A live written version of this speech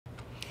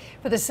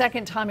For the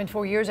second time in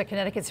 4 years, a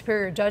Connecticut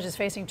Superior Judge is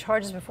facing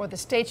charges before the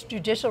state's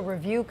Judicial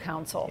Review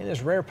Council. In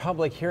this rare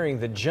public hearing,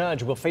 the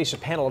judge will face a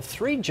panel of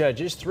 3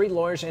 judges, 3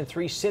 lawyers, and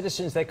 3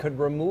 citizens that could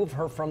remove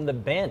her from the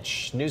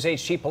bench. News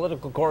 8's chief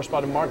political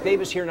correspondent Mark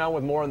Davis here now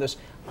with more on this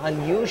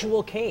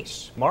unusual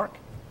case. Mark?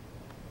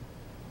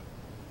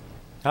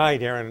 Hi,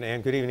 Darren,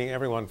 and good evening,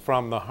 everyone,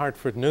 from the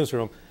Hartford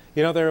newsroom.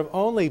 You know, there have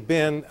only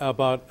been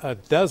about a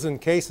dozen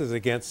cases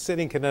against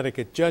sitting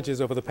Connecticut judges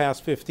over the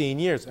past 15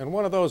 years, and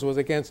one of those was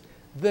against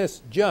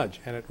this judge,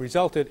 and it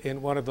resulted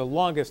in one of the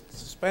longest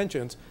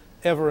suspensions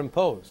ever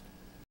imposed.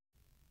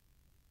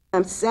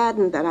 I'm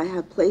saddened that I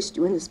have placed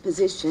you in this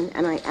position,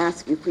 and I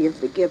ask you for your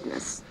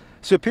forgiveness.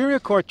 Superior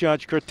Court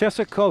Judge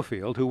Curtissa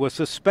Cofield, who was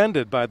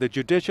suspended by the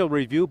Judicial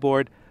Review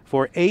Board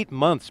for 8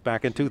 months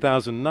back in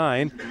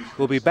 2009,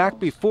 will be back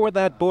before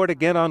that board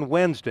again on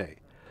Wednesday.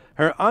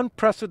 Her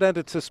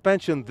unprecedented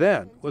suspension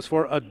then was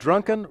for a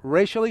drunken,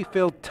 racially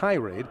filled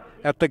tirade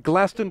at the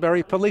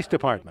Glastonbury Police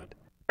Department.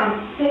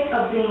 I'm sick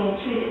of being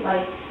treated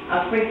like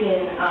a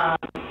freaking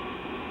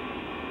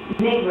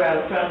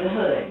Negro from the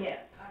hood. Yeah.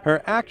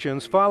 Her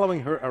actions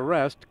following her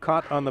arrest,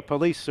 caught on the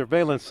police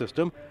surveillance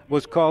system,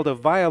 was called a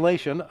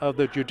violation of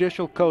the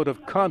Judicial Code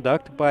of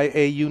Conduct by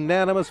a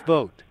unanimous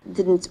vote.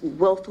 Didn't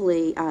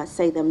willfully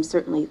say them,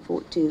 certainly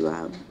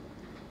to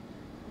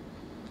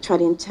try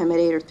to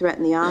intimidate or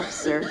threaten the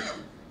officer.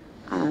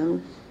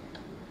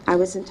 I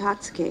was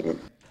intoxicated.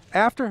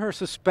 After her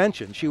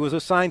suspension, she was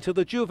assigned to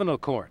the juvenile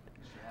court.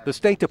 The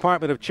State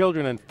Department of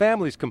Children and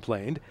Families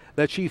complained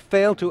that she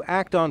failed to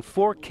act on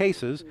 4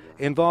 cases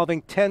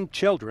involving 10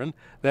 children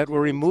that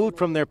were removed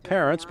from their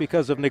parents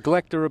because of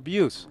neglect or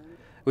abuse,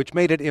 which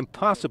made it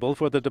impossible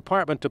for the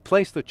department to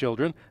place the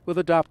children with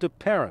adoptive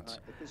parents.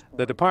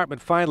 The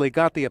department finally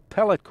got the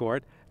appellate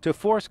court to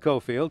force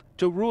Cofield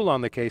to rule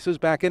on the cases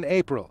back in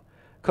April.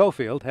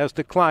 Cofield has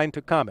declined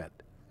to comment.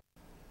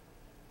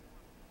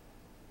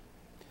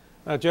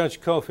 Now, Judge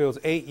Cofield's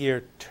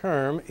 8-year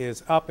term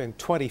is up in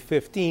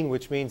 2015,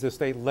 which means the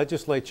state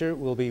legislature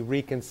will be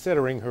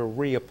reconsidering her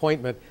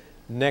reappointment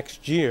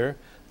next year.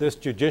 This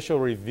Judicial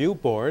Review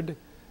Board,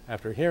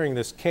 after hearing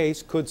this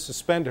case, could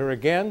suspend her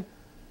again,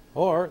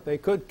 or they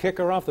could kick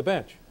her off the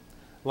bench.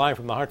 Live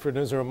from the Hartford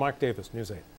newsroom, Mark Davis, News 8.